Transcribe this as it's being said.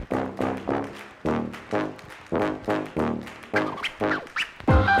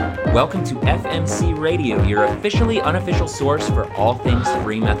Welcome to FMC Radio, your officially unofficial source for all things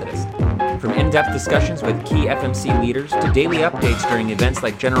Free Methodist. From in-depth discussions with key FMC leaders to daily updates during events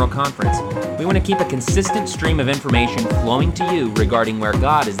like General Conference, we want to keep a consistent stream of information flowing to you regarding where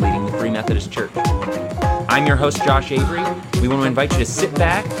God is leading the Free Methodist Church. I'm your host, Josh Avery. We want to invite you to sit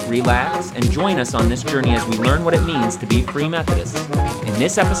back, relax, and join us on this journey as we learn what it means to be Free Methodists in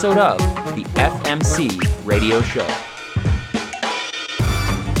this episode of the FMC Radio Show.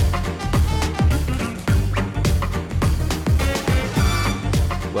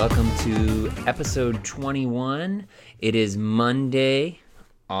 Welcome to episode 21. It is Monday,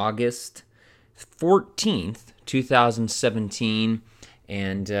 August 14th, 2017,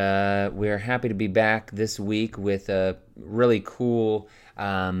 and we're happy to be back this week with a really cool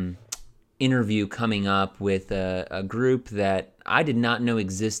interview coming up with a group that I did not know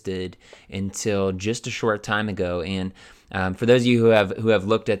existed until just a short time ago. And for those of you who have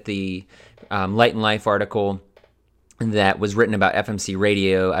looked at the Light and Life article that was written about FMC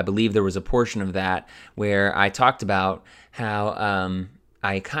Radio, I believe there was a portion of that where I talked about how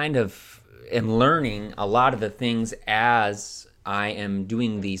I kind of am learning a lot of the things as I am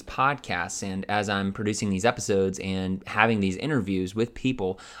doing these podcasts and as I'm producing these episodes and having these interviews with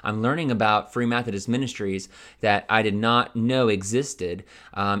people. I'm learning about Free Methodist ministries that I did not know existed.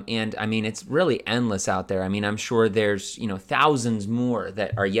 And I mean, it's really endless out there. I mean, I'm sure there's, thousands more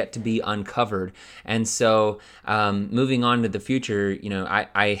that are yet to be uncovered. And so moving on to the future,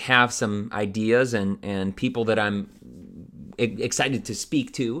 I have some ideas and people that I'm excited to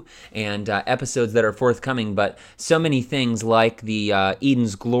speak to and episodes that are forthcoming, but so many things like the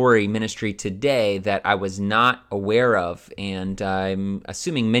Eden's Glory ministry today that I was not aware of, and I'm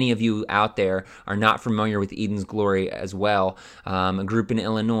assuming many of you out there are not familiar with Eden's Glory as well, a group in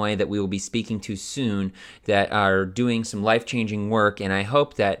Illinois that we will be speaking to soon that are doing some life-changing work, and I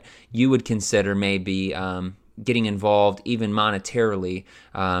hope that you would consider maybe getting involved even monetarily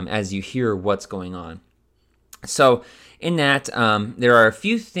as you hear what's going on. So in that, there are a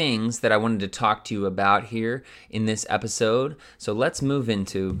few things that I wanted to talk to you about here in this episode. So let's move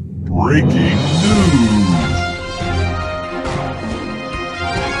into Breaking News.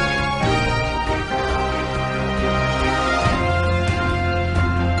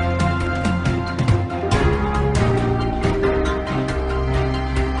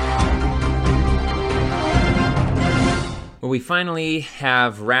 Well, we finally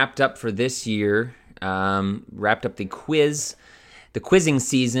have wrapped up for this year. Wrapped up the quizzing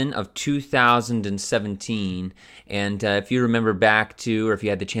season of 2017. And if you remember back to, or if you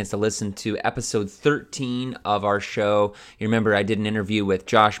had the chance to listen to episode 13 of our show, you remember I did an interview with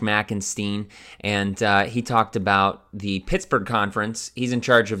Josh Mackenstein, and he talked about the Pittsburgh Conference. He's in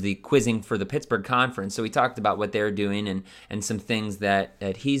charge of the quizzing for the Pittsburgh Conference, so he talked about what they're doing and some things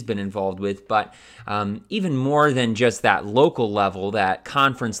that he's been involved with. But even more than just that local level, that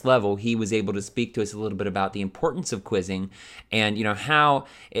conference level, he was able to speak to us a little bit about the importance of quizzing and how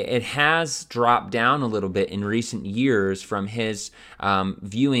it has dropped down a little bit in recent years from his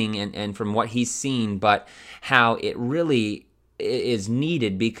viewing and from what he's seen, but how it really is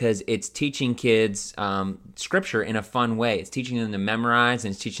needed because it's teaching kids scripture in a fun way. It's teaching them to memorize,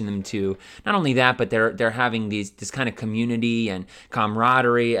 and it's teaching them to not only that, but they're having this kind of community and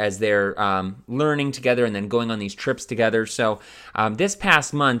camaraderie as they're learning together and then going on these trips together. So this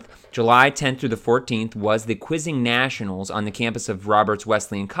past month, July 10th through the 14th, was the Quizzing Nationals on the campus of Roberts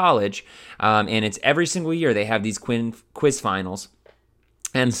Wesleyan College, and it's every single year they have these quiz finals.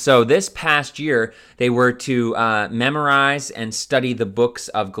 And so this past year, they were to memorize and study the books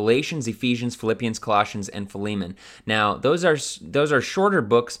of Galatians, Ephesians, Philippians, Colossians, and Philemon. Now, those are shorter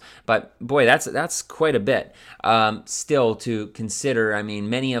books, but boy, that's quite a bit still to consider. I mean,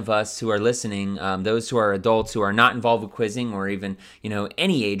 many of us who are listening, those who are adults who are not involved with quizzing, or even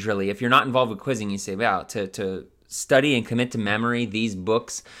any age really, if you're not involved with quizzing, you say, wow, to study and commit to memory these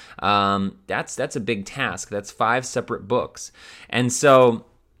books, that's a big task. That's 5 separate books. And so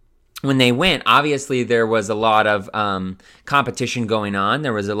when they went, obviously there was a lot of competition going on.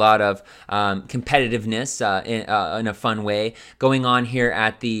 There was a lot of competitiveness in a fun way going on here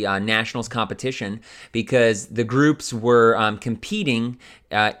at the Nationals competition, because the groups were competing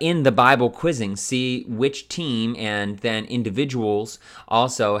in the Bible quizzing, see which team and then individuals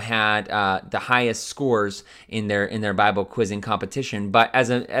also had the highest scores in their Bible quizzing competition. But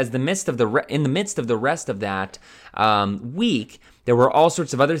in the midst of the rest of that week, there were all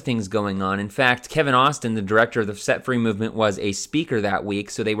sorts of other things going on. In fact, Kevin Austin, the director of the Set Free movement, was a speaker that week,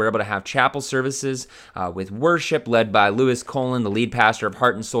 so they were able to have chapel services with worship led by Lewis Colin, the lead pastor of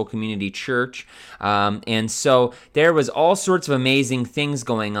Heart and Soul Community Church. And so there was all sorts of amazing things things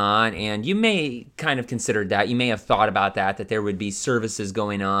going on, and you may kind of considered that. You may have thought about that there would be services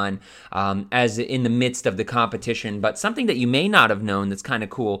going on as in the midst of the competition. But something that you may not have known that's kind of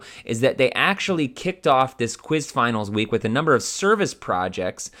cool is that they actually kicked off this quiz finals week with a number of service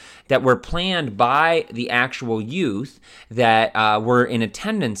projects that were planned by the actual youth that were in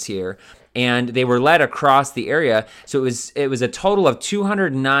attendance here. And they were led across the area. So it was a total of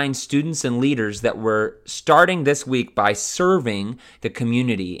 209 students and leaders that were starting this week by serving the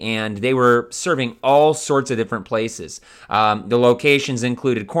community. And they were serving all sorts of different places. The locations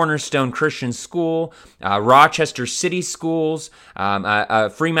included Cornerstone Christian School, Rochester City Schools,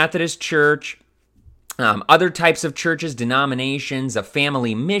 Free Methodist Church, other types of churches, denominations, a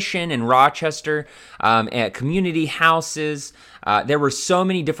family mission in Rochester, at community houses. There were so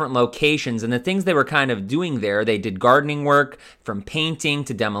many different locations, and the things they were kind of doing there, they did gardening work, from painting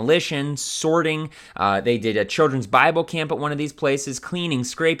to demolition, sorting. They did a children's Bible camp at one of these places, cleaning,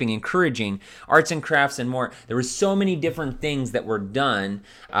 scraping, encouraging, arts and crafts, and more. There were so many different things that were done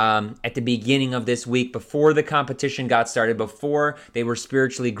at the beginning of this week, before the competition got started, before they were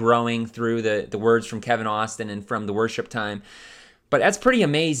spiritually growing through the words from Kevin Austin and from the worship time. But that's pretty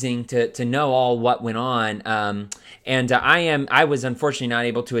amazing to know all what went on. I was unfortunately not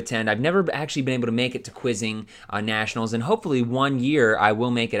able to attend. I've never actually been able to make it to Quizzing Nationals, and hopefully one year I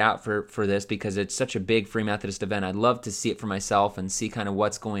will make it out for this, because it's such a big Free Methodist event. I'd love to see it for myself and see kind of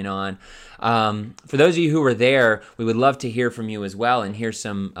what's going on. For those of you who were there, we would love to hear from you as well and hear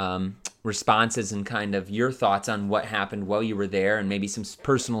some responses and kind of your thoughts on what happened while you were there, and maybe some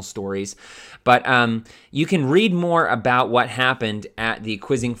personal stories. But you can read more about what happened at the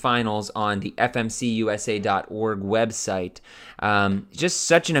quizzing finals on the fmcusa.org website. Just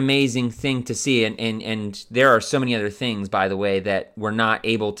such an amazing thing to see, and there are so many other things, by the way, that we're not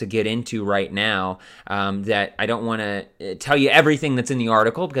able to get into right now, that I don't want to tell you everything that's in the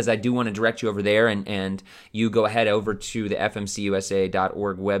article, because I do want to direct you over there, and you go ahead over to the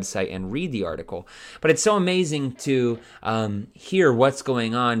fmcusa.org website and read the article. But it's so amazing to hear what's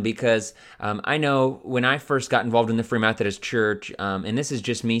going on, because I know when I first got involved in the Free Methodist Church, and this is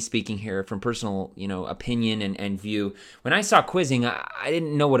just me speaking here from personal, opinion and view. When I saw quizzing, I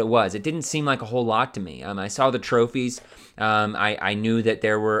didn't know what it was. It didn't seem like a whole lot to me. I saw the trophies. I knew that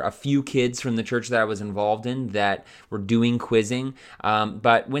there were a few kids from the church that I was involved in that were doing quizzing.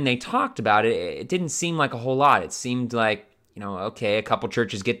 But when they talked about it, it didn't seem like a whole lot. It seemed like, okay, a couple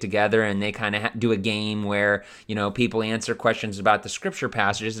churches get together and they kind of do a game where, people answer questions about the scripture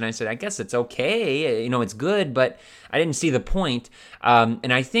passages. And I said, I guess it's okay, it's good, but I didn't see the point.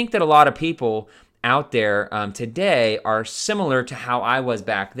 And I think that a lot of people out there today are similar to how I was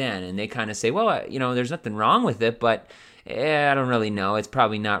back then. And they kind of say, well, there's nothing wrong with it, but I don't really know. It's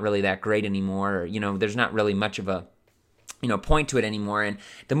probably not really that great anymore. Or, there's not really much of a point to it anymore. And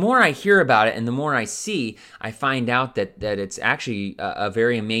the more I hear about it and the more I see, I find out that it's actually a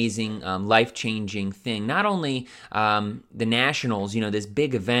very amazing, life-changing thing. Not only the Nationals, this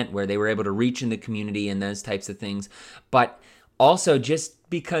big event where they were able to reach in the community and those types of things, but also just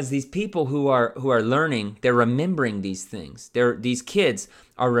because these people who are learning, they're remembering these things. These kids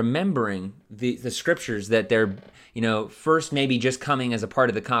are remembering the scriptures that they're first maybe just coming as a part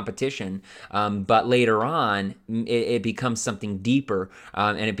of the competition, but later on it becomes something deeper,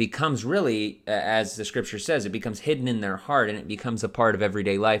 and it becomes really, as the scripture says, it becomes hidden in their heart, and it becomes a part of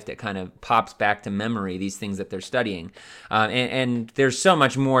everyday life that kind of pops back to memory, these things that they're studying. And there's so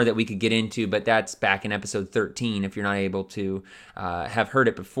much more that we could get into, but that's back in episode 13. If you're not able to have heard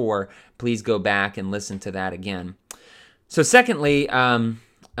it before, please go back and listen to that again. So secondly,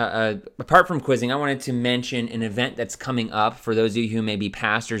 apart from quizzing, I wanted to mention an event that's coming up for those of you who may be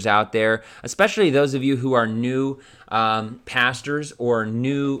pastors out there, especially those of you who are new pastors, or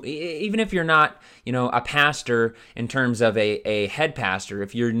new, even if you're not, a pastor in terms of a head pastor,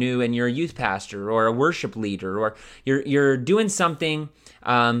 if you're new and you're a youth pastor or a worship leader, or you're doing something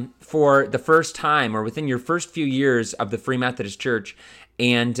for the first time or within your first few years of the Free Methodist Church,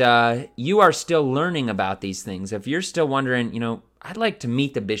 and you are still learning about these things. If you're still wondering, I'd like to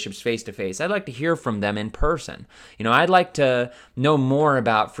meet the bishops face to face. I'd like to hear from them in person. I'd like to know more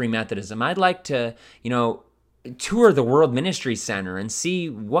about Free Methodism. I'd like to, tour the World Ministry Center and see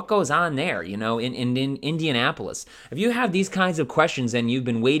what goes on there, in Indianapolis. If you have these kinds of questions and you've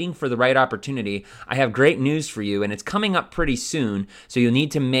been waiting for the right opportunity, I have great news for you, and it's coming up pretty soon, so you'll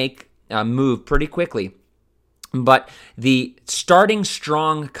need to make a move pretty quickly. But the Starting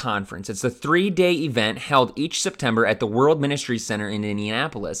Strong Conference, it's a 3-day event held each September at the World Ministry Center in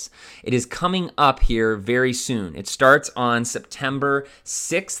Indianapolis. It is coming up here very soon. It starts on September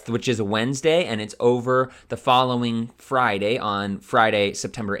 6th, which is a Wednesday, and it's over the following Friday, on Friday,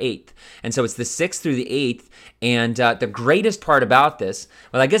 September 8th. And so it's the 6th through the 8th. And the greatest part about this,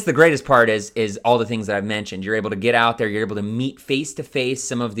 well, I guess the greatest part is all the things that I've mentioned. You're able to get out there. You're able to meet face to face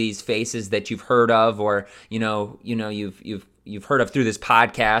some of these faces that you've heard of, or you've heard of through this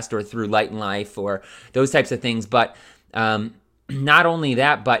podcast or through Light and Life or those types of things. But not only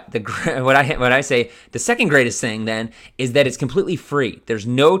that, but what I say, the second greatest thing then is that it's completely free. There's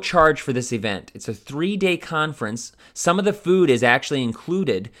no charge for this event. It's a 3-day conference. Some of the food is actually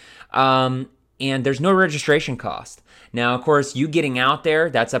included. And there's no registration cost. Now, of course, you getting out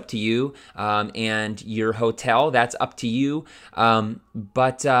there, that's up to you. And your hotel, that's up to you.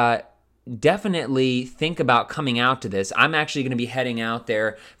 But definitely think about coming out to this. I'm actually going to be heading out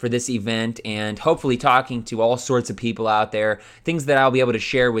there for this event and hopefully talking to all sorts of people out there, things that I'll be able to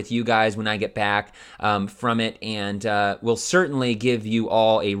share with you guys when I get back from it. And we'll certainly give you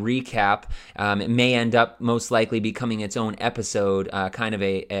all a recap. It may end up most likely becoming its own episode, kind of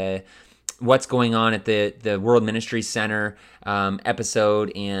a what's going on at the World Ministry Center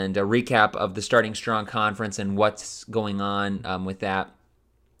episode, and a recap of the Starting Strong Conference and what's going on with that.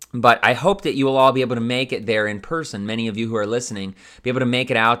 But I hope that you will all be able to make it there in person, many of you who are listening, be able to make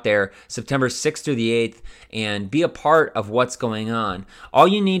it out there September 6th through the 8th and be a part of what's going on. All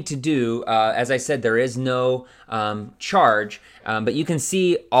you need to do, as I said, there is no charge, but you can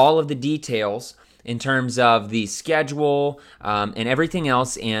see all of the details in terms of the schedule and everything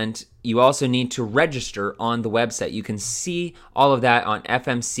else, and you also need to register on the website. You can see all of that on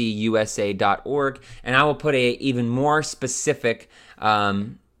fmcusa.org, and I will put a even more specific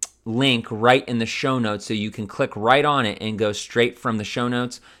link right in the show notes, so you can click right on it and go straight from the show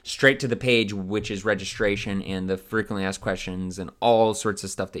notes straight to the page, which is registration and the frequently asked questions and all sorts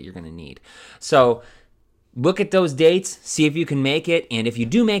of stuff that you're going to need. So look at those dates, see if you can make it, and if you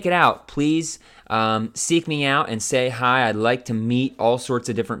do make it out, please seek me out and say hi. I'd like to meet all sorts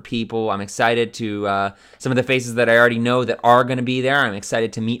of different people. I'm excited to, some of the faces that I already know that are going to be there, I'm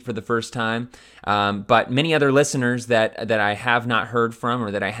excited to meet for the first time. But many other listeners that I have not heard from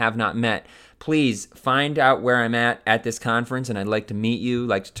or that I have not met, please find out where I'm at this conference, and I'd like to meet you,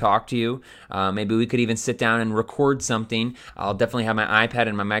 like to talk to you. Maybe we could even sit down and record something. I'll definitely have my iPad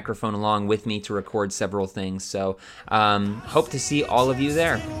and my microphone along with me to record several things. So hope to see all of you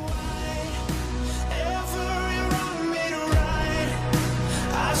there.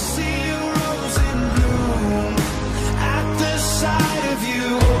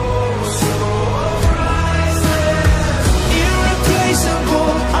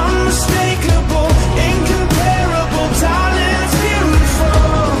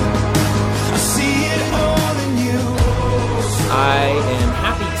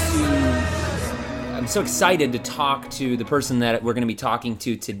 I'm so excited to talk to the person that we're going to be talking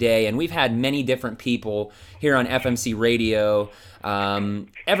to today, and we've had many different people here on FMC Radio.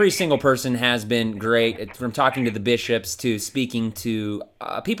 Every single person has been great, from talking to the bishops to speaking to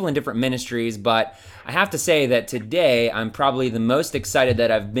people in different ministries, but I have to say that today I'm probably the most excited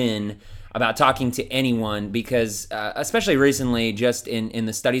that I've been about talking to anyone, because especially recently, just in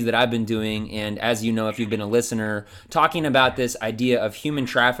the studies that I've been doing, and as you know, if you've been a listener, talking about this idea of human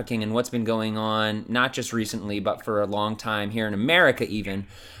trafficking and what's been going on, not just recently, but for a long time here in America even.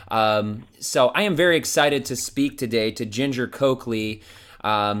 So I am very excited to speak today to Ginger Coakley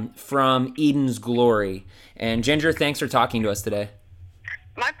from Eden's Glory. And Ginger, thanks for talking to us today.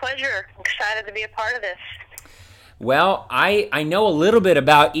 My pleasure. Excited to be a part of this. Well, I know a little bit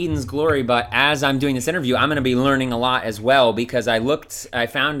about Eden's Glory, but as I'm doing this interview, I'm going to be learning a lot as well, because I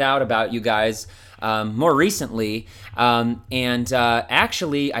found out about you guys more recently, and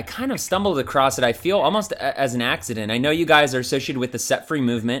actually I kind of stumbled across it, I feel, almost as an accident. I know you guys are associated with the Set Free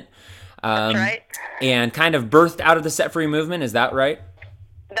movement. That's right. And kind of birthed out of the Set Free movement, is that right?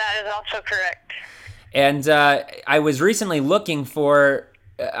 That is also correct. And I was recently looking for...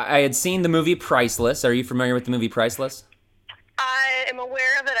 I had seen the movie Priceless. Are you familiar with the movie Priceless? I am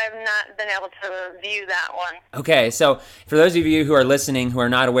aware of it. I've not been able to view that one. Okay, so for those of you who are listening who are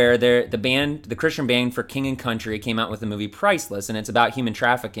not aware, the Christian band for King and Country came out with the movie Priceless, and it's about human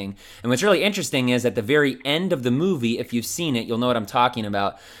trafficking. And what's really interesting is at the very end of the movie, if you've seen it, you'll know what I'm talking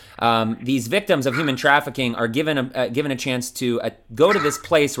about. These victims of human trafficking are given a chance to go to this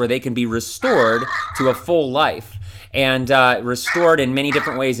place where they can be restored to a full life. and restored in many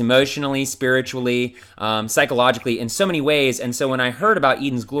different ways, emotionally, spiritually, psychologically, in so many ways. And so when I heard about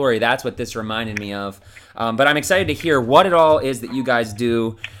Eden's Glory, that's what this reminded me of. But I'm excited to hear what it all is that you guys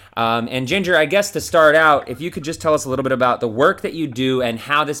do. And Ginger, I guess to start out, if you could just tell us a little bit about the work that you do and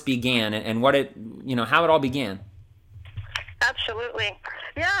how this began and what it, how it all began. Absolutely.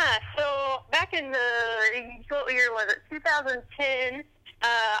 Yeah, so back in what year was it, 2010,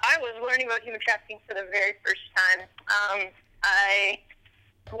 I was learning about human trafficking for the very first time. I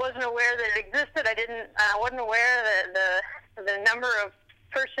wasn't aware that it existed. I wasn't aware that the number of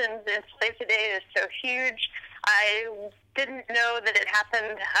persons enslaved today is so huge. I didn't know that it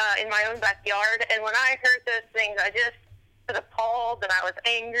happened in my own backyard. And when I heard those things, I just was appalled and I was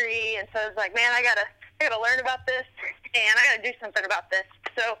angry. And so I was like, man, I gotta learn about this and I gotta do something about this.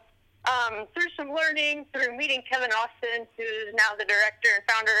 So through some learning, through meeting Kevin Austin, who's now the director and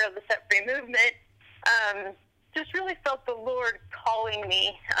founder of the Set Free movement, just really felt the Lord calling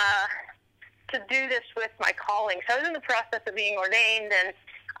me to do this with my calling. So I was in the process of being ordained, and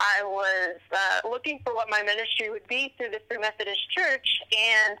I was looking for what my ministry would be through the Free Methodist Church,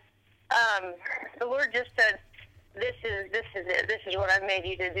 and the Lord just said, this is it. This is what I've made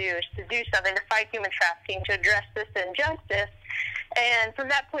you to do, is to do something, to fight human trafficking, to address this injustice. And from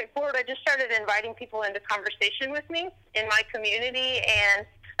that point forward, I just started inviting people into conversation with me in my community, and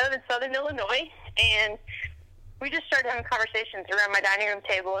I live in Southern Illinois, and we just started having conversations around my dining room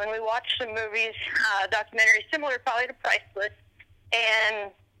table, and we watched some movies, documentaries similar probably to Priceless,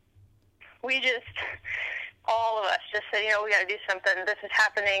 and we just, all of us just said, we got to do something. This is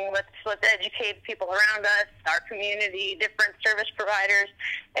happening. Let's educate people around us, our community, different service providers,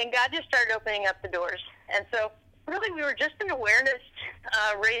 and God just started opening up the doors. And so really we were just an awareness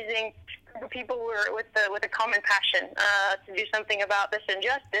raising people who were with a common passion to do something about this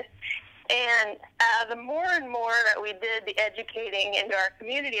injustice. And the more and more that we did the educating into our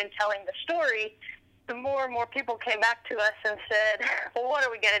community and telling the story, the more and more people came back to us and said, well, what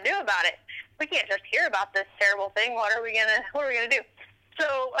are we going to do about it? We can't just hear about this terrible thing. What are we going to do?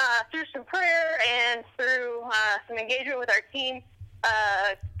 So through some prayer and through some engagement with our team,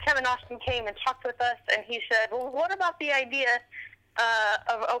 Kevin Austin came and talked with us, and he said, well, what about the idea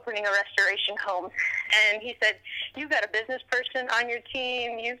of opening a restoration home? And he said, you've got a business person on your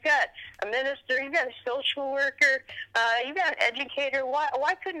team, you've got a minister, you've got a social worker, you've got an educator.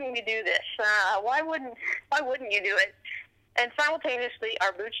 Why couldn't we do this? Why wouldn't you do it? And simultaneously,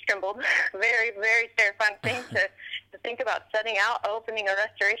 our boots trembled. Very, very terrifying thing to think about, setting out, opening a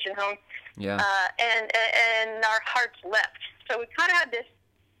restoration home. Yeah. And our hearts leapt. So we kind of had this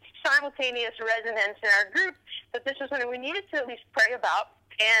simultaneous resonance in our group that this was something we needed to at least pray about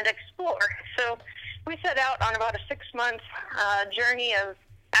and explore. So we set out on about a 6-month journey of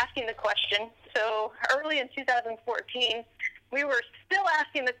asking the question. So early in 2014, we were still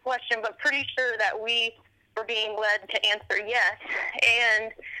asking the question, but pretty sure that we were being led to answer yes.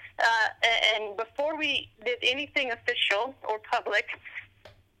 And before we did anything official or public,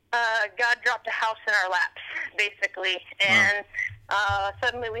 God dropped a house in our laps, basically. And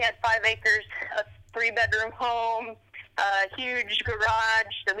suddenly we had 5 acres, a 3-bedroom home, a huge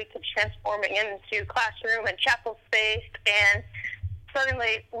garage that we could transform into classroom and chapel space. And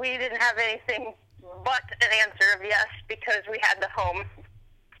suddenly we didn't have anything but an answer of yes because we had the home.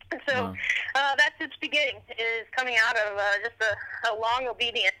 And so that's its beginning, is coming out of just a long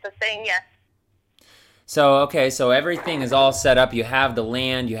obedience of saying yes. So everything is all set up. You have the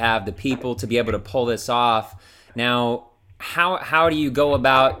land, you have the people to be able to pull this off. Now, how do you go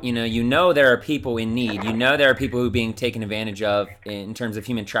about, there are people in need, there are people who are being taken advantage of in terms of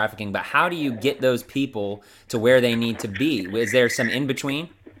human trafficking, but how do you get those people to where they need to be? Is there some in between?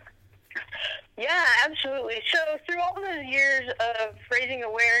 Yeah, absolutely. So through all those years of raising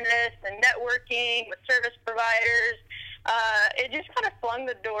awareness and networking with service providers, it just kind of flung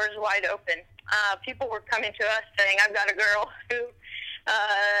the doors wide open. People were coming to us saying, I've got a girl who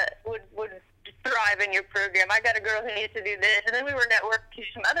would thrive in your program. I got a girl who needs to do this. And then we were networked to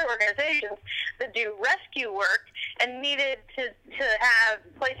some other organizations that do rescue work and needed to have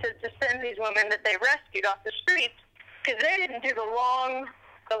places to send these women that they rescued off the streets, because they didn't do the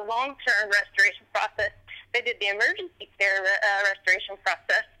long-term restoration process. They did the emergency care restoration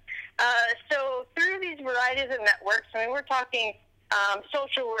process. So through these varieties of networks, we're talking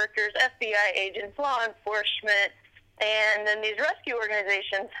social workers, FBI agents, law enforcement, and then these rescue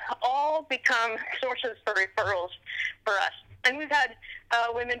organizations all become sources for referrals for us. And we've had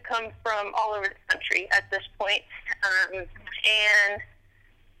women come from all over the country at this point. And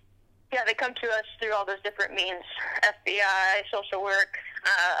yeah, they come to us through all those different means: FBI, social work,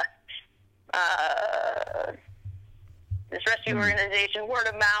 this rescue organization, word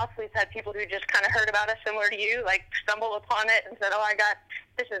of mouth. We've had people who just kind of heard about us, similar to you, like stumbled upon it and said, "Oh,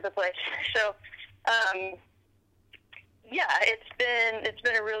 this is the place." So, yeah, it's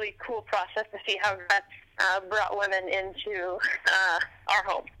been a really cool process to see how God brought women into our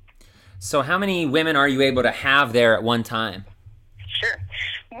home. So how many women are you able to have there at one time? Sure.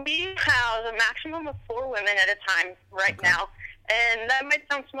 We house a maximum of 4 women at a time right now. And that might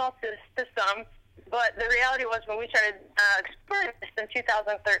sound small to some, but the reality was when we started exploring this in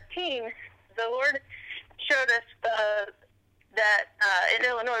 2013, the Lord showed us that in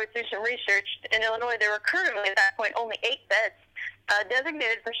Illinois, through some research, in Illinois there were currently at that point only 8 beds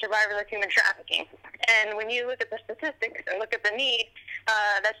designated for survivors of human trafficking. And when you look at the statistics and look at the need,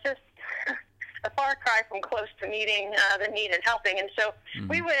 that's just a far cry from close to meeting the need and helping. And so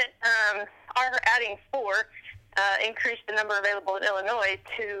we went, our adding 4 increased the number available in Illinois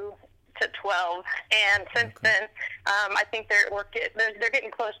to 12. And since then, I think they're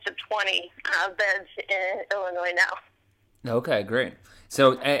getting close to 20 beds in Illinois now. Okay, great.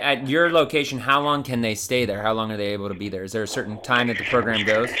 So at your location, how long can they stay there? How long are they able to be there? Is there a certain time that the program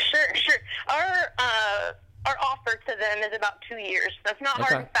goes? Sure. Our offer to them is about 2 years. That's not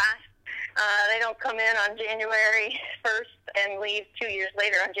hard and fast. They don't come in on January 1st and leave 2 years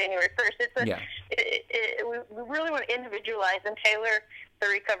later on January 1st. We really want to individualize and tailor the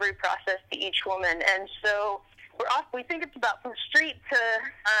recovery process to each woman. And so we think it's about from street to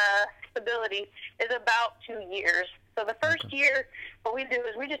stability is about 2 years. So the first year, what we do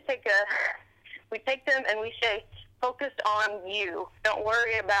is we just take them and we say, focus on you. Don't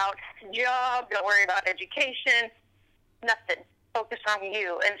worry about job. Don't worry about education. Nothing. Focus on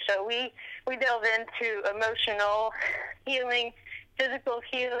you. And so we delve into emotional healing, physical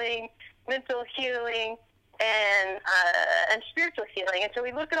healing, mental healing, and spiritual healing. And so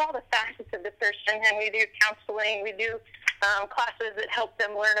we look at all the facets of the person, and we do counseling. We do classes that help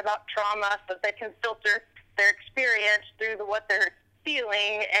them learn about trauma so that they can filter their experience through what they're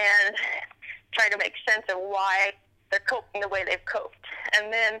feeling and try to make sense of why they're coping the way they've coped.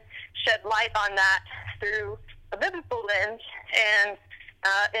 And then shed light on that through a biblical lens and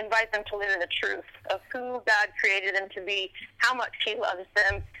invite them to live in the truth of who God created them to be, how much He loves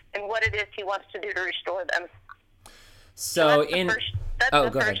them, and what it is He wants to do to restore them. So that's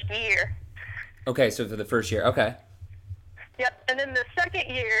the first year. Okay, so for the first year, okay. Yep, and then the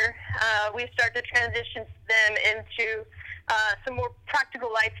second year, we start to transition them into some more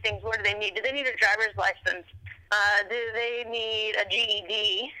practical life things. What do they need? Do they need a driver's license? Do they need a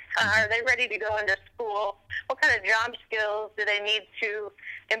GED? Are they ready to go into school? What kind of job skills do they need to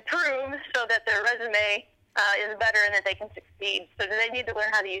improve so that their resume is better and that they can succeed? So do they need to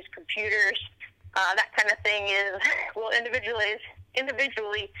learn how to use computers? That kind of thing we'll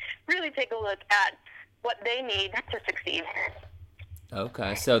individually really take a look at what they need to succeed.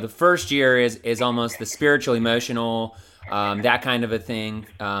 Okay, so the first year is almost the spiritual, emotional, that kind of a thing,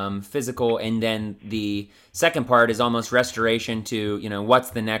 physical, and then the second part is almost restoration to, what's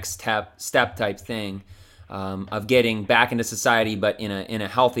the next step type thing of getting back into society, but in a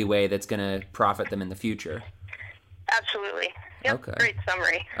healthy way that's going to profit them in the future. Absolutely. Yep, okay. Great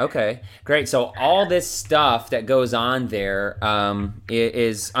summary. Okay, great. So all this stuff that goes on there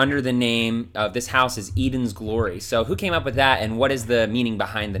is under the name of this house is Eden's Glory. So who came up with that, and what is the meaning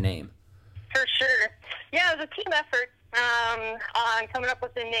behind the name? For sure. Yeah, it was a team effort on coming up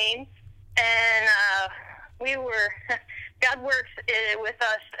with the name, and God works with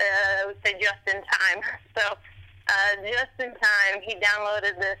us, I would say, just in time. So just in time, He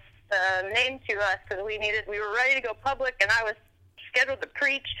downloaded this name to us because we were ready to go public, and I was scheduled to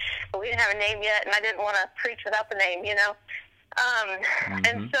preach, but we didn't have a name yet, and I didn't want to preach without the name,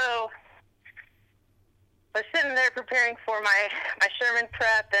 And so I was sitting there preparing for my sermon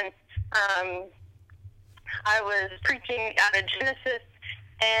prep, and I was preaching out of Genesis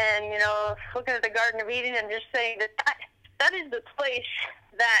and, looking at the Garden of Eden and just saying that is the place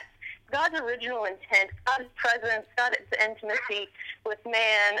that God's original intent, God's presence, God's intimacy with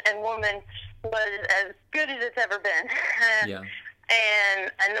man and woman was as good as it's ever been. Yeah.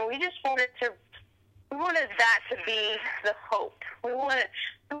 And we just wanted that to be the hope. We want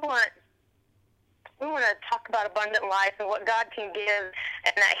to talk about abundant life and what God can give,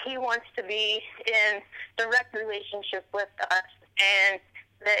 and that He wants to be in direct relationship with us, and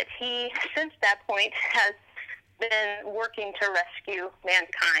that He, since that point, has been working to rescue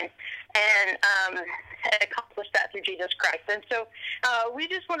mankind and accomplish that through Jesus Christ. And so we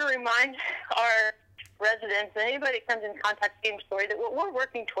just want to remind our residents and anybody that comes in contact with Eden's Glory that what we're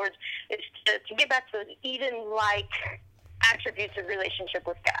working towards is to get back to those Eden-like attributes of relationship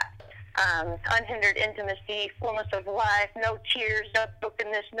with God. unhindered intimacy, fullness of life, no tears, no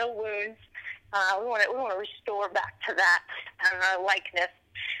brokenness, no wounds. We want to restore back to that likeness.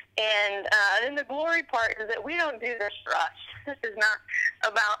 And then the glory part is that we don't do this for us. This is not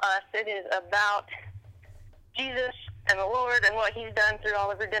about us. It is about Jesus and the Lord and what he's done through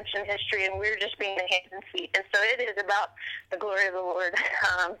all of redemption history, and we're just being the hands and feet. And so it is about the glory of the Lord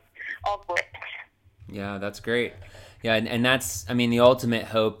all the way. Yeah, that's great. Yeah, and that's, I mean, the ultimate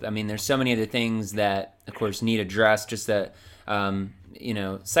hope. I mean, there's so many other things that, of course, need addressed, just that,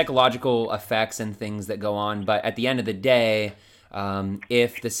 psychological effects and things that go on. But at the end of the day,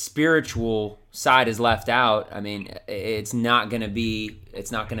 if the spiritual side is left out, I mean, it's not going to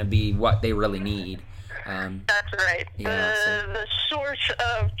be what they really need. That's right. Yeah, the source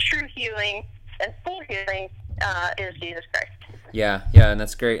of true healing and full healing is Jesus Christ. Yeah, and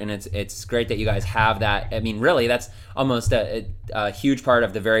that's great, and it's great that you guys have that. I mean, really, that's almost a huge part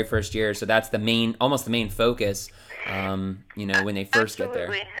of the very first year. So that's almost the main focus. When they first get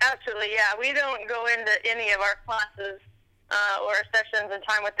there. Absolutely, yeah. We don't go into any of our classes or sessions and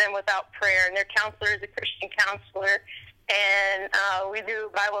time with them without prayer. And their counselor is a Christian counselor, and we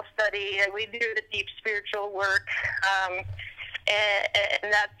do Bible study, and we do the deep spiritual work, and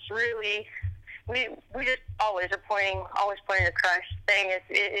that's really. We just always pointing to Christ, saying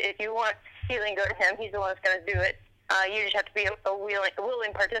if you want healing, go to him. He's the one that's going to do it. You just have to be a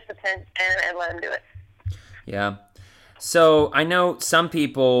willing participant and let him do it. Yeah. So I know some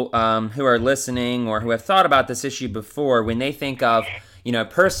people who are listening or who have thought about this issue before, when they think of,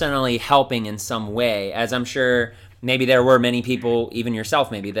 personally helping in some way, as I'm sure maybe there were many people, even yourself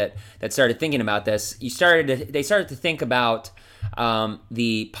maybe, that started thinking about this. They started to think about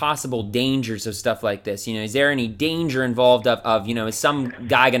the possible dangers of stuff like this. Is there any danger involved of is some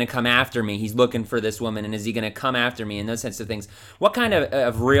guy going to come after me? He's looking for this woman, and is he going to come after me? And those types of things. What kind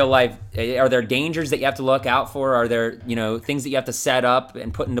of real life, are there dangers that you have to look out for? Are there, things that you have to set up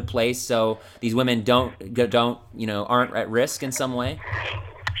and put into place so these women aren't at risk in some way?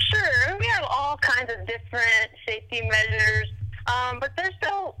 Sure. We have all kinds of different safety measures. But there's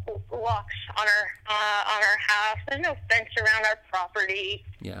no locks on our house. There's no fence around our property.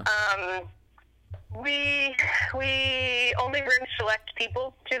 Yeah. We only bring select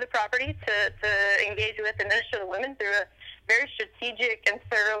people to the property to engage with and minister to the women through a very strategic and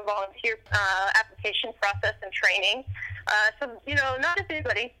thorough volunteer application process and training. So not just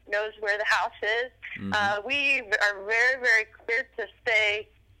anybody knows where the house is. Mm-hmm. We are very, very clear to stay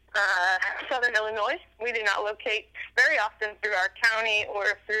Southern Illinois. We do not locate very often through our county or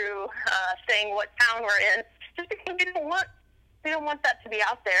through saying what town we're in, just because we don't want that to be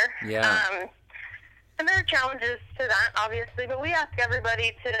out there. Yeah. And there are challenges to that, obviously, but we ask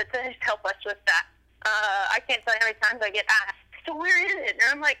everybody to help us with that. I can't tell you how many times I get asked, so where is it?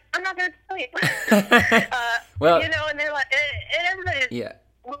 And I'm like, I'm not going to tell you. Well, and they're like, and everybody's yeah.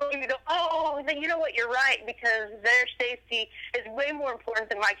 willing to go, oh, then you know what, you're right, because their safety is way more important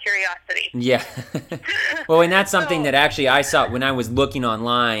than my curiosity. Yeah. Well, and that's something that actually I saw when I was looking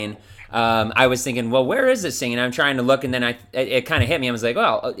online. I was thinking, well, where is this thing? And I'm trying to look, and then it kind of hit me. I was like,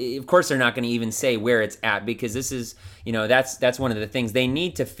 well, of course they're not going to even say where it's at, because this is, that's one of the things. They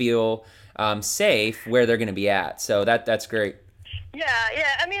need to feel safe where they're going to be at. So that's great. Yeah.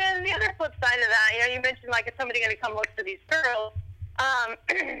 I mean, and the other flip side of that, you mentioned, like, is somebody going to come look for these girls?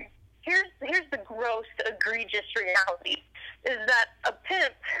 Here's the gross, egregious reality, is that a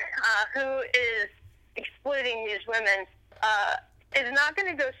pimp who is exploiting these women is not going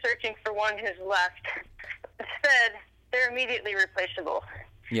to go searching for one who's left. Instead, they're immediately replaceable.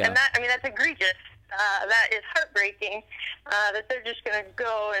 Yeah. And that's egregious. That is heartbreaking, that they're just going to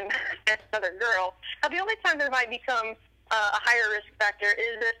go and get another girl. Now, the only time there might become a higher risk factor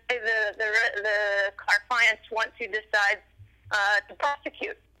is if our clients want to decide to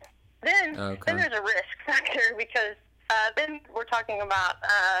prosecute. Then there's a risk factor, because then we're talking about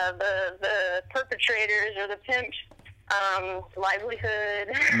the perpetrators or the pimp's livelihood,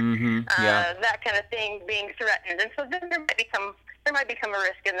 that kind of thing being threatened, and so then there might become a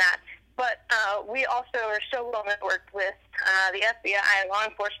risk in that. But we also are so well networked with the FBI and law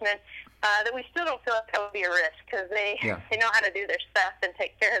enforcement that we still don't feel like that would be a risk, because they know how to do their stuff and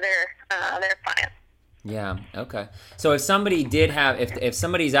take care of their clients. Yeah. Okay. So if somebody if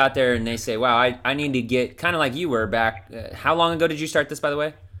somebody's out there and they say, wow, I need to get, kind of like you were back, how long ago did you start this, by the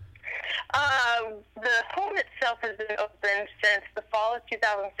way? The home itself has been open since the fall of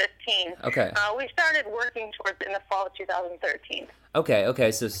 2015. Okay. We started working towards it in the fall of 2013.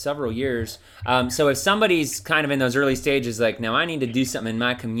 Okay, so several years. So if somebody's kind of in those early stages, like, now I need to do something in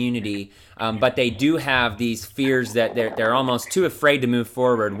my community, but they do have these fears that they're almost too afraid to move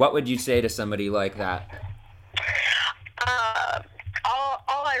forward, what would you say to somebody like that?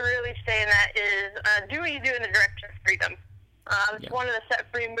 All I really say in that is do what you do in the direction of freedom. It's one of the Set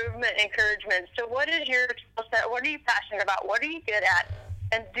Free movement encouragements. So what is your skill set? What are you passionate about? What are you good at?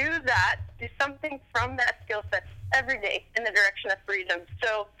 And do that. Do something from that skill set every day in the direction of freedom.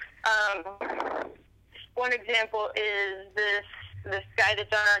 So one example is this guy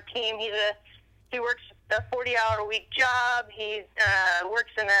that's on our team. He works a 40-hour-a-week job. He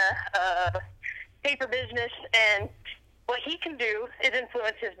works in a paper business, and what he can do is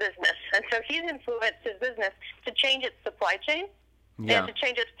influence his business. And so he's influenced his business to change its supply chain and to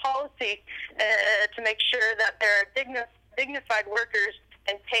change its policy to make sure that there are dignified workers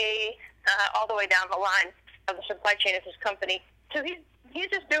and pay all the way down the line of the supply chain of his company. So he's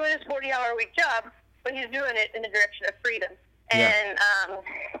just doing his 40-hour-a-week job, but he's doing it in the direction of freedom. And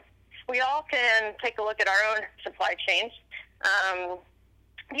we all can take a look at our own supply chains.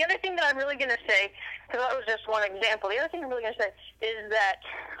 The other thing that I'm really going to say, because that was just one example, the other thing I'm really going to say is that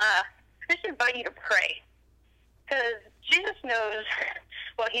I just invite you to pray. Because Jesus knows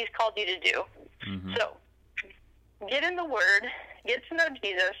what he's called you to do. Mm-hmm. So get in the Word, get to know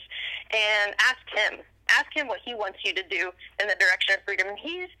Jesus, and ask him. Ask him what he wants you to do in the direction of freedom. And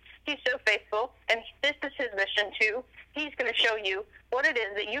he's so faithful, and this is his mission too. He's going to show you what it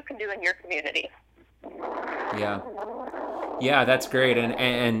is that you can do in your community. Yeah, that's great,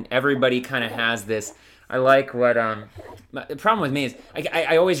 and everybody kind of has this. I like what the problem with me is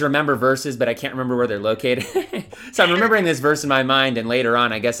I always remember verses, but I can't remember where they're located. So I'm remembering this verse in my mind, and later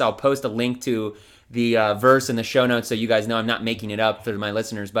on, I guess I'll post a link to the verse in the show notes so you guys know I'm not making it up for my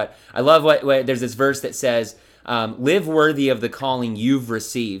listeners. But I love what there's this verse that says, "Live worthy of the calling you've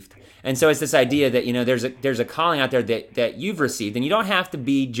received." And so it's this idea that, you know, there's a calling out there that you've received, and you don't have to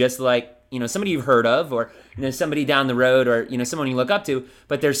be just like, you know, somebody you've heard of, or, you know, somebody down the road, or, you know, someone you look up to,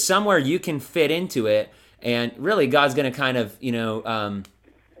 but there's somewhere you can fit into it. And really, God's going to kind of, you know,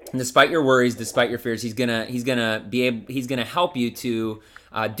 despite your worries, despite your fears, he's gonna help you to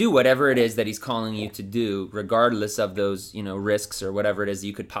do whatever it is that he's calling you to do, regardless of those, you know, risks or whatever it is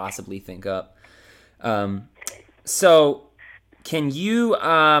you could possibly think up. So can you,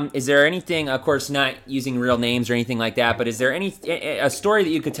 is there anything, of course not using real names or anything like that, but is there a story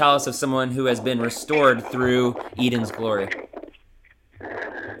that you could tell us of someone who has been restored through Eden's glory?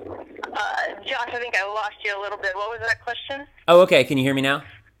 Josh, I think I lost you a little bit. What was that question? Oh, okay. Can you hear me now?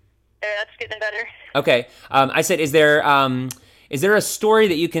 Yeah, that's getting better. Okay. I said, is there a story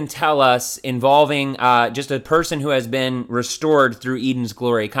that you can tell us involving just a person who has been restored through Eden's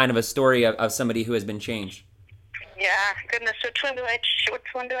glory, kind of a story of somebody who has been changed? Yeah, goodness, which one do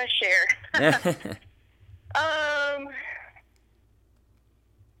I share?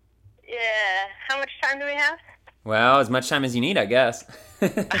 Yeah, how much time do we have? Well, as much time as you need, I guess. All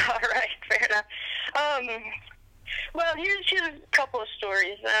right, fair enough. Well, here's a couple of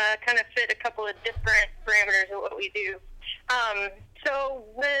stories, kind of fit a couple of different parameters of what we do. So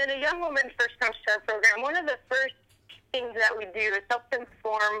when a young woman first comes to our program, one of the first things that we do is help them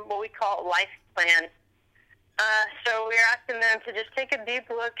form what we call a life plan. So we're asking them to just take a deep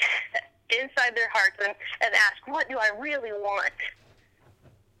look inside their hearts and ask, what do I really want?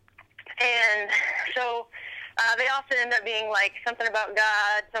 And so they often end up being like something about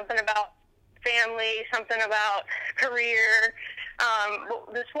God, something about family, something about career.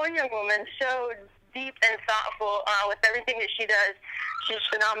 This one young woman, so deep and thoughtful with everything that she does, she's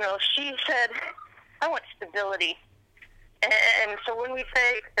phenomenal. She said, I want stability. And so when we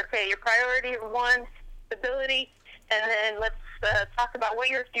say, okay, your priority one, stability, and then let's talk about what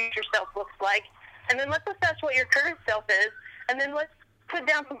your future self looks like, and then let's assess what your current self is, and then let's put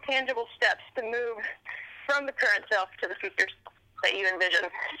down some tangible steps to move from the current self to the future that you envision.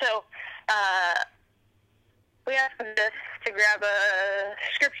 So we ask them to grab a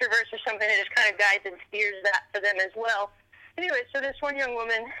scripture verse or something that just kind of guides and steers that for them as well. Anyway, so this one young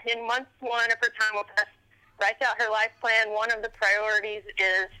woman, in month one of her time with us, writes out her life plan. One of the priorities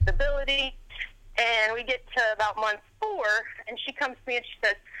is stability. And we get to about month 4, and she comes to me and she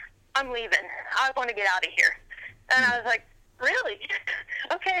says, I'm leaving. I want to get out of here. And I was like, really?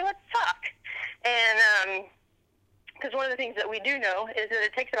 Okay, let's talk. And because one of the things that we do know is that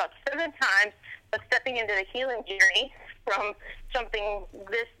it takes about 7 times of stepping into the healing journey from something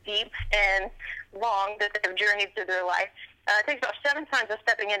this deep and long that they've journeyed through their life. It takes about 7 times of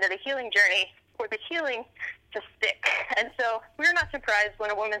stepping into the healing journey for the healing to stick. And so we're not surprised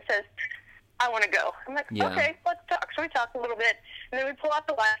when a woman says, I want to go. I'm like, okay, let's talk. So we talk a little bit, and then we pull out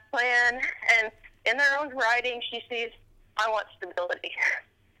the life plan, and in their own writing, she sees, I want stability.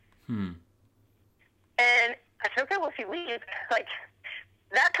 And I said, okay, well, if you leave, like,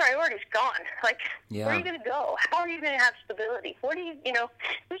 that priority's gone. Like, where are you going to go? How are you going to have stability? What do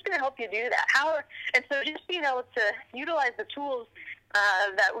who's going to help you do that? And so just being able to utilize the tools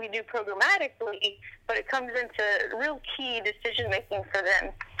that we do programmatically, but it comes into real key decision-making for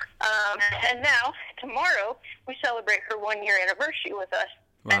them. And now, tomorrow, we celebrate her 1-year anniversary with us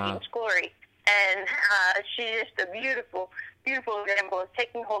at Eden's Glory. And she's just a beautiful, beautiful example of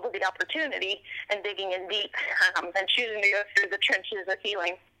taking hold of the opportunity and digging in deep and choosing to go through the trenches of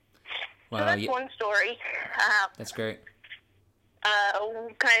healing. Wow. So that's one story. That's great.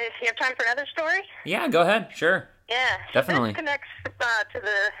 You have time for another story? Yeah, go ahead. Sure. Yeah, definitely. This connects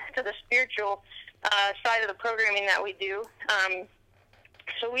to the spiritual side of the programming that we do.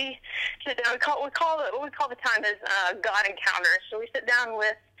 So we sit down. What we call the time is God encounters. So we sit down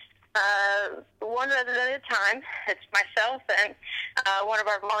with one resident at a time. It's myself and one of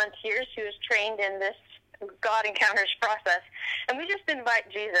our volunteers who is trained in this God encounters process, and we just invite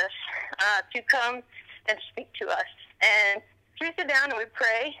Jesus to come and speak to us. And so we sit down and we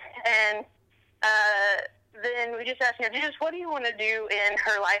pray, and then we just ask him, Jesus, what do you want to do in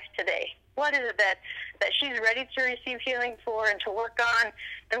her life today? What is it that she's ready to receive healing for and to work on,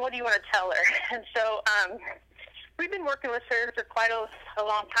 and what do you want to tell her? And so we've been working with her for quite a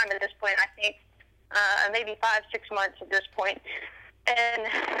long time at this point, I think maybe 5-6 months at this point. And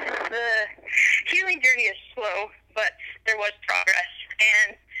the healing journey is slow, but there was progress.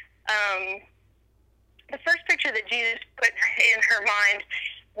 And the first picture that Jesus put in her mind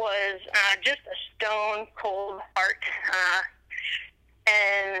was just a stone cold heart.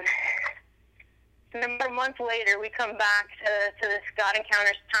 And a month later, we come back to this God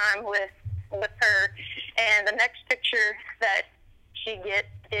Encounters time with her, and the next picture that she gets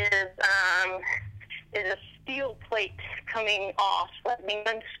is a steel plate coming off, like being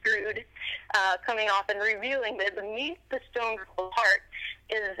unscrewed, coming off and revealing that beneath the stone cold heart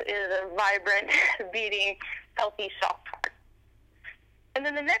is a vibrant, beating, healthy, soft heart. And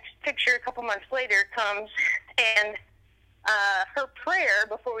then the next picture, a couple months later, comes, and her prayer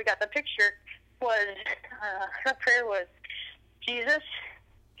before we got the picture was, Jesus,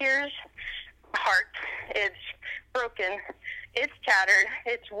 here's my heart. It's broken. It's tattered.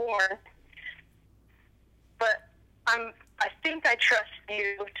 It's worn. But I think I trust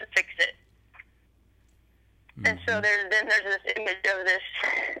you to fix it. Mm-hmm. And so there's this image of this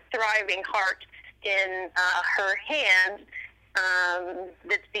thriving heart in her hand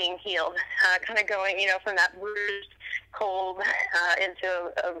that's being healed, kind of going, from that bruised, cold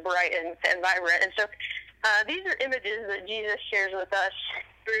into a bright and vibrant. And so these are images that Jesus shares with us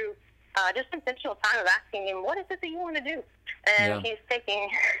through just intentional time of asking him, what is it that you want to do? And he's taking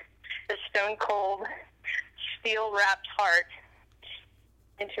the stone cold, steel-wrapped heart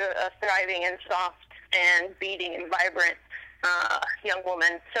into a thriving and soft and beating and vibrant young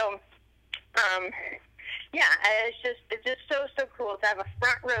woman. So, it's just so cool to have a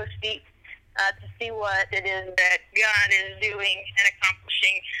front row seat to see what it is that God is doing and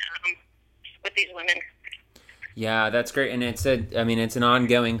accomplishing with these women. Yeah, that's great, and it's an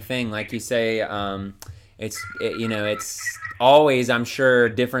ongoing thing, like you say. It's always, I'm sure,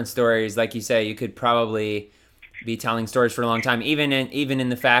 different stories. Like you say, you could probably be telling stories for a long time, even in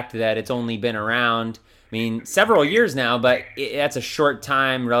the fact that it's only been around, several years now, but that's a short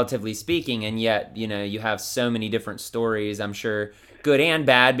time, relatively speaking, and yet, you have so many different stories, I'm sure, good and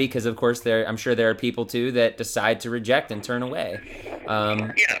bad, because, of course, I'm sure there are people, too, that decide to reject and turn away. For sure.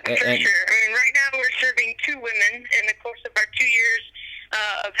 Right now we're serving 2 women in the course of our 2 years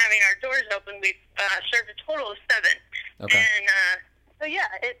of having our doors open. We've served a total of 7. Okay. And,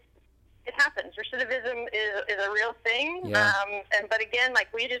 it happens. Recidivism is a real thing. Yeah. But again,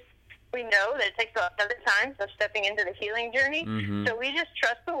 we know that it takes about 7 times of stepping into the healing journey. Mm-hmm. So we just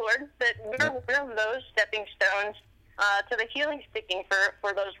trust the Lord that we're one of those stepping stones to the healing sticking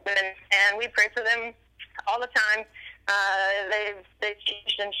for those women. And we pray for them all the time. They've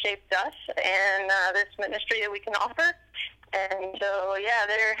changed and shaped us and this ministry that we can offer. And so,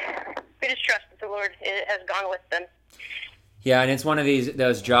 we just trust that the Lord has gone with them. Yeah, and it's one of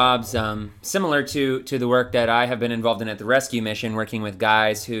those jobs similar to the work that I have been involved in at the rescue mission, working with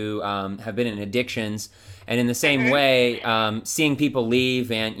guys who have been in addictions. And in the same way, seeing people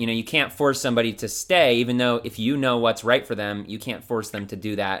leave, and you can't force somebody to stay, even though if you know what's right for them, you can't force them to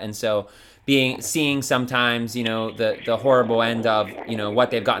do that. And so seeing sometimes, the horrible end of,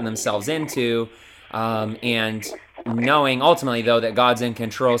 what they've gotten themselves into, and knowing ultimately though that God's in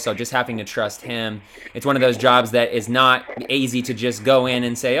control, so just having to trust him. It's one of those jobs that is not easy to just go in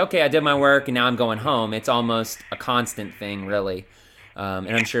and say, okay, I did my work and now I'm going home. It's almost a constant thing, really.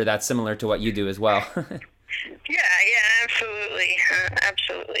 And I'm sure that's similar to what you do as well. Yeah, absolutely.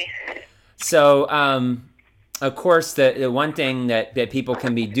 Absolutely. So, of course, the one thing that people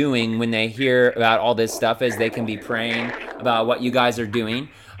can be doing when they hear about all this stuff is they can be praying about what you guys are doing,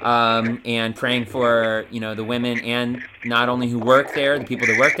 and praying for, the women, and not only who work there, the people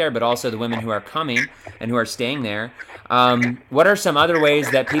that work there, but also the women who are coming and who are staying there. What are some other ways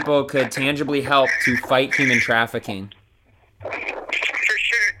that people could tangibly help to fight human trafficking? For sure.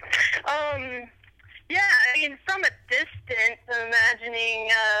 Yeah, I mean, from a distance, imagining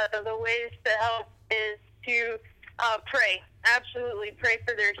the ways to help is to pray. Absolutely, pray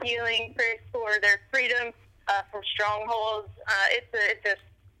for their healing, pray for their freedom from strongholds. It's a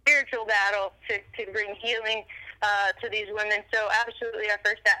spiritual battle to bring healing to these women. So absolutely, our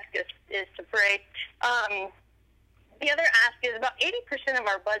first ask is to pray. The other ask is about 80% of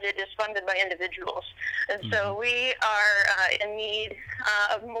our budget is funded by individuals. And so we are in need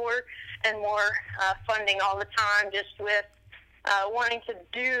of more and more funding all the time, just with wanting to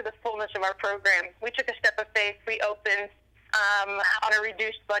do the fullness of our program. We took a step of faith. We opened on a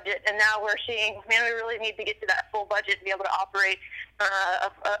reduced budget, and now we're seeing, man, we really need to get to that full budget to be able to operate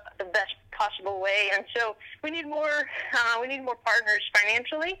the best possible way. And so we need more partners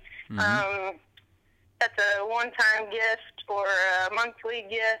financially. That's a one-time gift or a monthly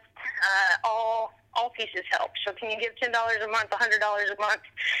gift. All pieces help. So can you give $10 a month, $100 a month?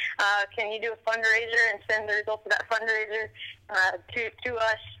 Can you do a fundraiser and send the results of that fundraiser to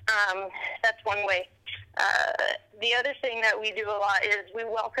us? That's one way. The other thing that we do a lot is we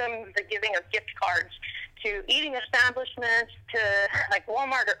welcome the giving of gift cards to eating establishments, to like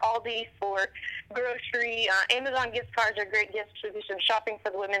Walmart or Aldi for grocery. Amazon gift cards are great gifts. We do some shopping for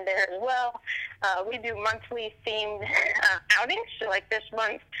the women there as well. We do monthly themed outings. So like this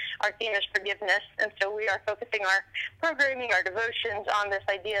month, our theme is forgiveness. And so we are focusing our programming, our devotions on this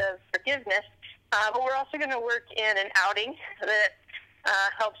idea of forgiveness. But we're also going to work in an outing that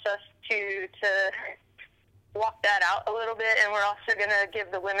helps us to walk that out a little bit, and we're also going to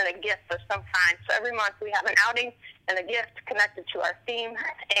give the women a gift of some kind. So every month we have an outing and a gift connected to our theme,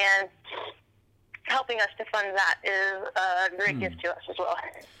 and helping us to fund that is a great gift to us as well.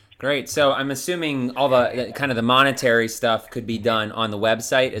 Great. So I'm assuming all the kind of the monetary stuff could be done on the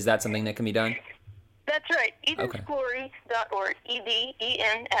website. Is that something that can be done? That's right. EdensGlory.org.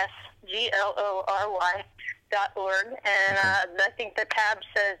 EDENSGLORY.org. And I think the tab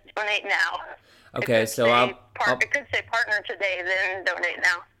says donate now. Okay, so it could say partner today, then donate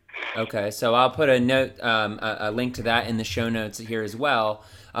now. Okay, so I'll put a note, a link to that in the show notes here as well.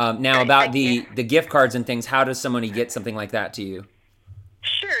 Now, about the gift cards and things, how does somebody get something like that to you?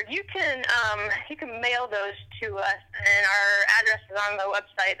 Sure, you can mail those to us, and our address is on the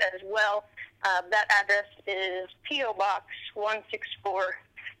website as well. That address is P.O. Box 164,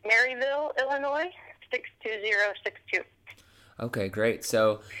 Maryville, Illinois 62062. Okay, great.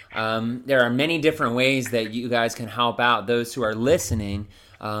 So there are many different ways that you guys can help out those who are listening,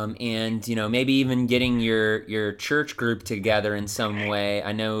 and maybe even getting your church group together in some way.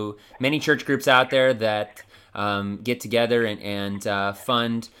 I know many church groups out there that get together and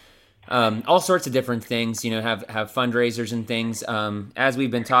fund all sorts of different things. Have fundraisers and things. As we've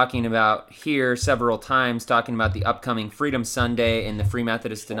been talking about here several times, talking about the upcoming Freedom Sunday in the Free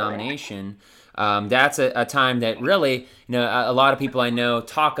Methodist denomination. That's a time that really, a lot of people I know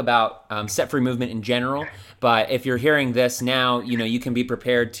talk about Set Free movement in general. But if you're hearing this now, you can be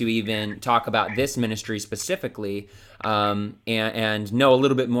prepared to even talk about this ministry specifically, and know a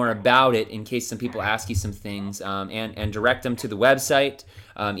little bit more about it in case some people ask you some things, and direct them to the website,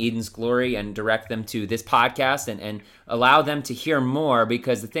 Eden's Glory, and direct them to this podcast, and allow them to hear more.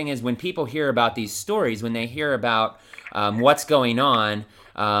 Because the thing is, when people hear about these stories, when they hear about what's going on,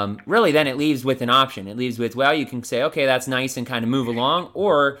 really then it leaves with an option. It leaves with, well, you can say, okay, that's nice, and kind of move along,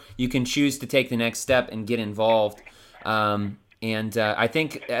 or you can choose to take the next step and get involved. And I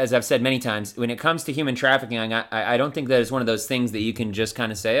think, as I've said many times, when it comes to human trafficking, I don't think that it's one of those things that you can just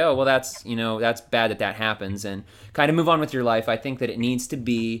kind of say, oh, well, that's bad that happens, and kind of move on with your life. I think that it needs to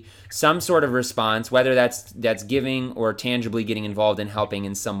be some sort of response, whether that's giving or tangibly getting involved in helping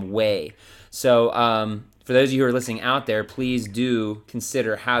in some way. So for those of you who are listening out there, please do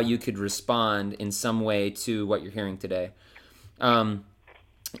consider how you could respond in some way to what you're hearing today.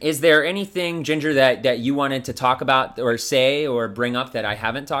 Is there anything, Ginger, that you wanted to talk about or say or bring up that I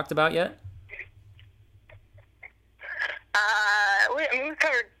haven't talked about yet? we've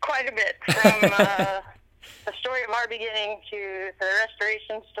covered quite a bit from the story of our beginning to the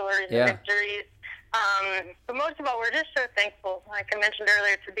restoration stories and victories. But most of all, we're just so thankful, like I mentioned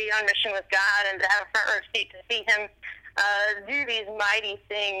earlier, to be on mission with God and to have a front row seat to see Him do these mighty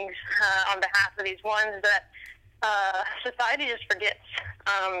things on behalf of these ones that society just forgets.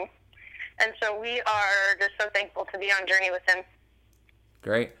 And so we are just so thankful to be on journey with Him.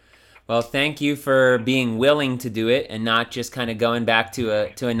 Great. Well, thank you for being willing to do it and not just kind of going back to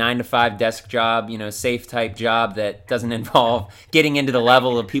a 9-to-5 desk job, safe type job that doesn't involve getting into the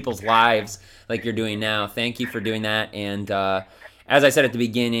level of people's lives like you're doing now. Thank you for doing that. And as I said at the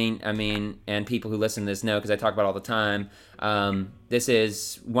beginning, and people who listen to this know because I talk about it all the time, this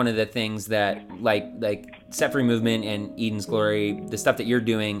is one of the things that like Set Free Movement and Eden's Glory, the stuff that you're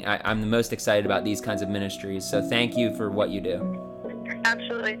doing, I'm the most excited about these kinds of ministries. So thank you for what you do.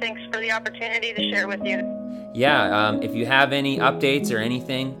 Absolutely. Thanks for the opportunity to share with you. Yeah, if you have any updates or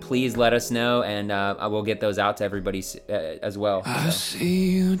anything, please let us know, and I will get those out to everybody as well. I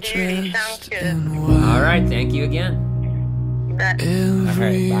see you dressed in white. All right, thank you again.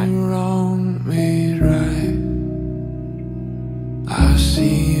 Every wrong made right. I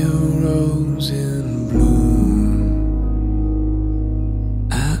see a rose in bloom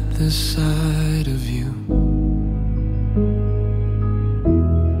at the sight of you.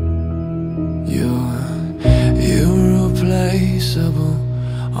 Irreplaceable,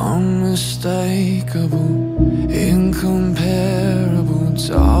 unmistakable, incomparable,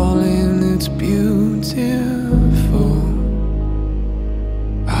 darling, it's beautiful.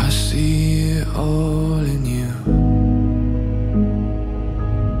 I see it all in you.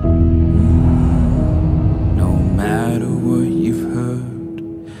 No matter what you've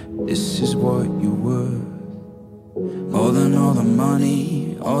heard, this is what you're worth. More than all the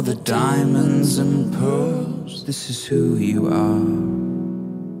money, all the diamonds and pearls, this is who you are.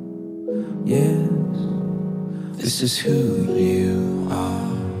 Yes, this is who you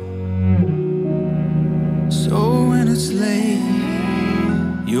are. So when it's late,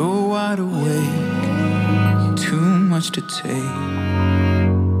 you're wide awake, too much to take.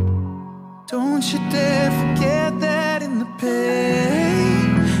 Don't you dare forget that in the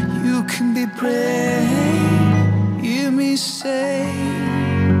pain, you can be brave. Hear me say,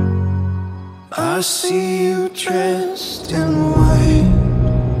 I see you dressed in white.